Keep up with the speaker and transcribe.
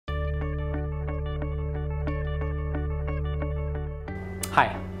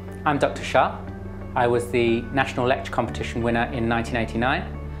Hi, I'm Dr. Shah. I was the National Lecture Competition winner in 1989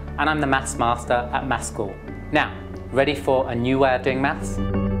 and I'm the Maths Master at Maths School. Now, ready for a new way of doing maths?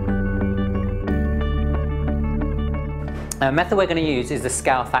 The method we're going to use is the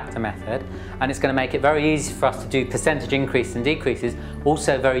scale factor method, and it's going to make it very easy for us to do percentage increases and decreases,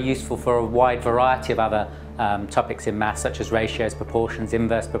 also very useful for a wide variety of other topics in maths such as ratios, proportions,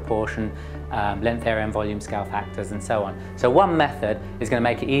 inverse proportion, length, area and volume scale factors and so on. So one method is going to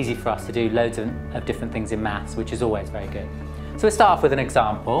make it easy for us to do loads of different things in maths, which is always very good. So we'll start off with an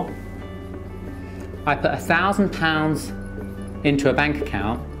example. I put £1,000 into a bank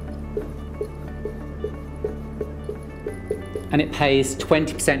account and it pays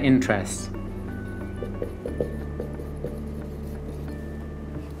 20% interest.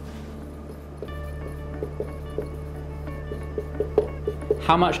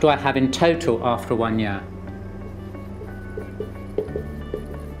 How much do I have in total after 1 year?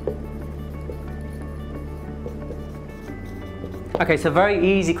 Okay, so very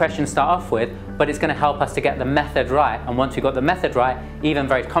easy question to start off with, but it's going to help us to get the method right. And once we've got the method right, even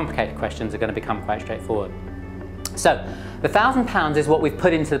very complicated questions are going to become quite straightforward. So, the £1,000 is what we've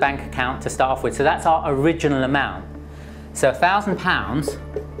put into the bank account to start off with. So that's our original amount. So £1,000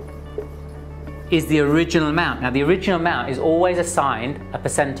 is the original amount. Now the original amount is always assigned a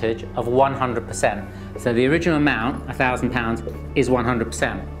percentage of 100%. So the original amount, £1,000, is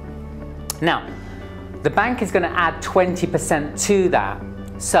 100%. Now, the bank is going to add 20% to that.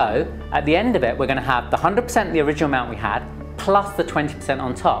 So at the end of it, we're going to have the 100% the original amount we had, plus the 20%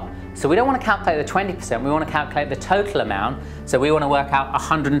 on top. So we don't want to calculate the 20%, we want to calculate the total amount. So we want to work out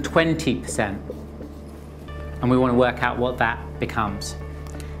 120%. And we want to work out what that becomes.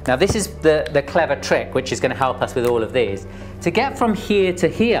 Now this is the clever trick which is going to help us with all of these. To get from here to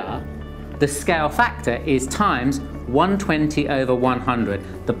here, the scale factor is times 120 over 100.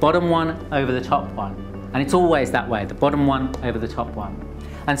 The bottom one over the top one. And it's always that way, the bottom one over the top one.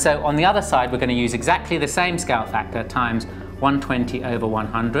 And so on the other side, we're going to use exactly the same scale factor times 120 over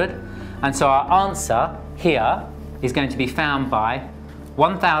 100. And so our answer here is going to be found by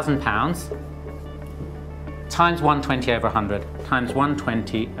 £1,000 times 120 over 100 times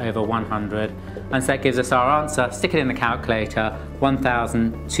 120 over 100. And so that gives us our answer. Stick it in the calculator,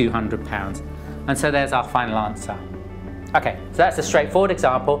 £1,200. And so there's our final answer. Okay, so that's a straightforward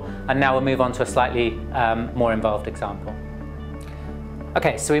example, and now we'll move on to a slightly more involved example.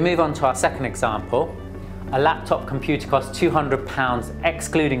 Okay, so we move on to our second example. A laptop computer costs £200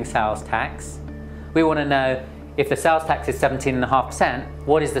 excluding sales tax. We want to know if the sales tax is 17.5%,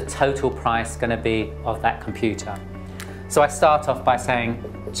 what is the total price going to be of that computer? So I start off by saying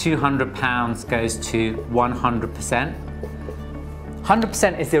 £200 goes to 100%.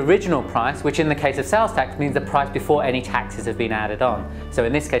 100% is the original price, which in the case of sales tax means the price before any taxes have been added on. So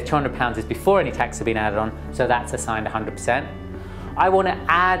in this case, £200 is before any taxes have been added on, so that's assigned 100%. I want to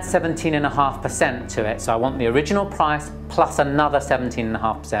add 17.5% to it, so I want the original price plus another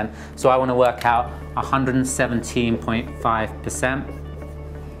 17.5%, so I want to work out 117.5%.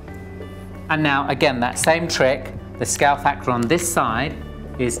 And now again, that same trick, the scale factor on this side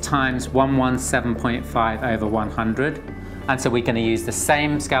is times 117.5 over 100. And so we're going to use the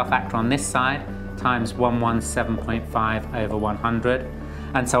same scale factor on this side, times 117.5 over 100.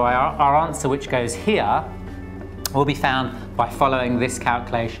 And so our answer, which goes here, will be found by following this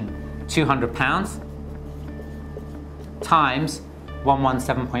calculation. £200 times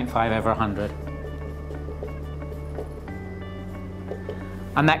 117.5 over 100.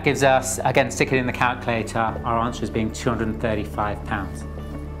 And that gives us, again, stick it in the calculator, our answer is being £235.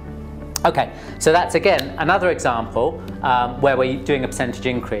 Okay, so that's again another example where we're doing a percentage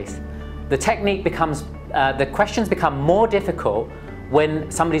increase. The technique becomes, the questions become more difficult when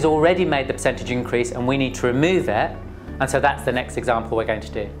somebody's already made the percentage increase and we need to remove it, and so that's the next example we're going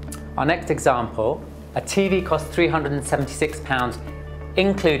to do. Our next example, a TV costs £376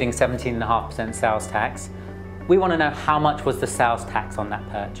 including 17.5% sales tax. We want to know how much was the sales tax on that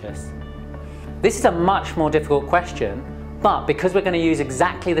purchase. This is a much more difficult question, but because we're going to use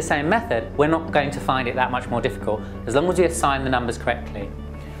exactly the same method, we're not going to find it that much more difficult as long as we assign the numbers correctly.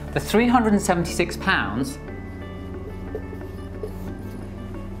 The £376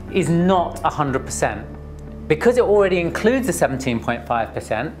 is not 100%. Because it already includes the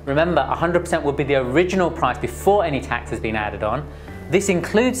 17.5%, remember 100% would be the original price before any tax has been added on. This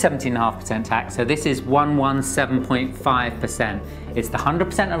includes 17.5% tax, so this is 117.5%. It's the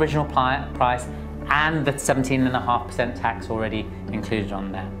 100% original price and the 17.5% tax already included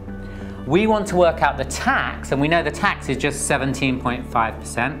on there. We want to work out the tax, and we know the tax is just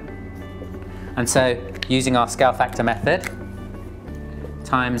 17.5%. And so, using our scale factor method,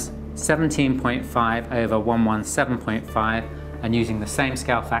 times 17.5 over 117.5, and using the same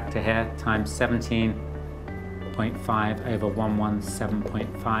scale factor here, times 17.5 over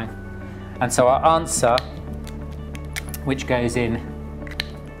 117.5. And so our answer, which goes in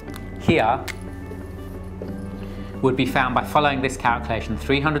here, would be found by following this calculation: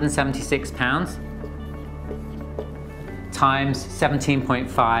 £376 times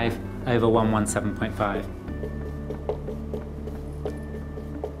 17.5 over 117.5.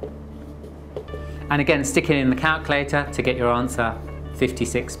 And again, stick it in the calculator to get your answer,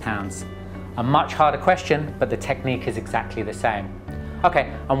 £56. A much harder question, but the technique is exactly the same.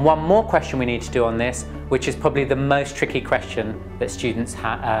 Okay, and one more question we need to do on this, which is probably the most tricky question that students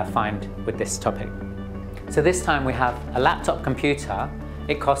find with this topic. So this time we have a laptop computer.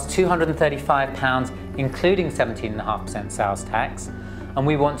 It costs £235, including 17.5% sales tax, and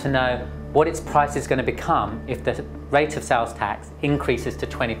we want to know what its price is going to become if the rate of sales tax increases to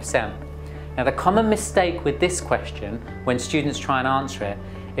 20%. Now, the common mistake with this question, when students try and answer it,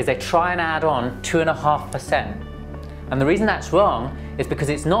 is they try and add on 2.5%. And the reason that's wrong is because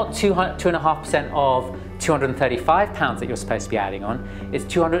it's not 2.5% of £235 that you're supposed to be adding on, it's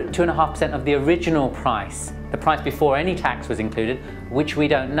 2.5% of the original price, the price before any tax was included, which we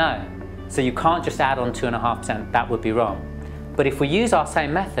don't know. So you can't just add on 2.5%, that would be wrong. But if we use our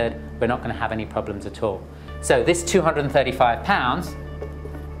same method, we're not going to have any problems at all. So this £235,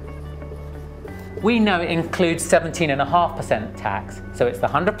 we know it includes 17.5% tax. So it's the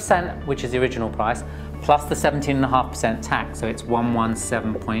 100%, which is the original price, plus the 17.5% tax, so it's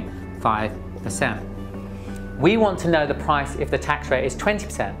 117.5%. We want to know the price if the tax rate is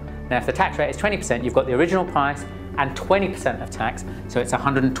 20%. Now, if the tax rate is 20%, you've got the original price and 20% of tax, so it's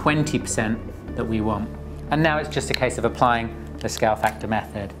 120% that we want. And now it's just a case of applying the scale factor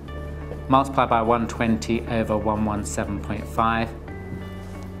method. Multiply by 120 over 117.5.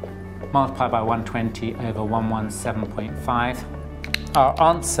 Multiply by 120 over 117.5. Our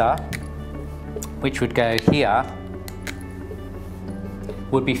answer, which would go here,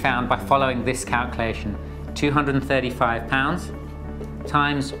 would be found by following this calculation: £235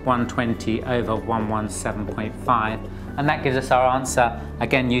 times 120 over 117.5, and that gives us our answer,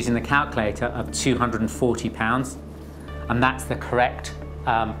 again using the calculator, of £240, and that's the correct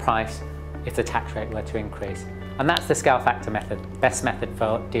price if the tax rate were to increase. And that's the scale factor method, best method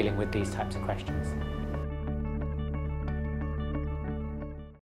for dealing with these types of questions.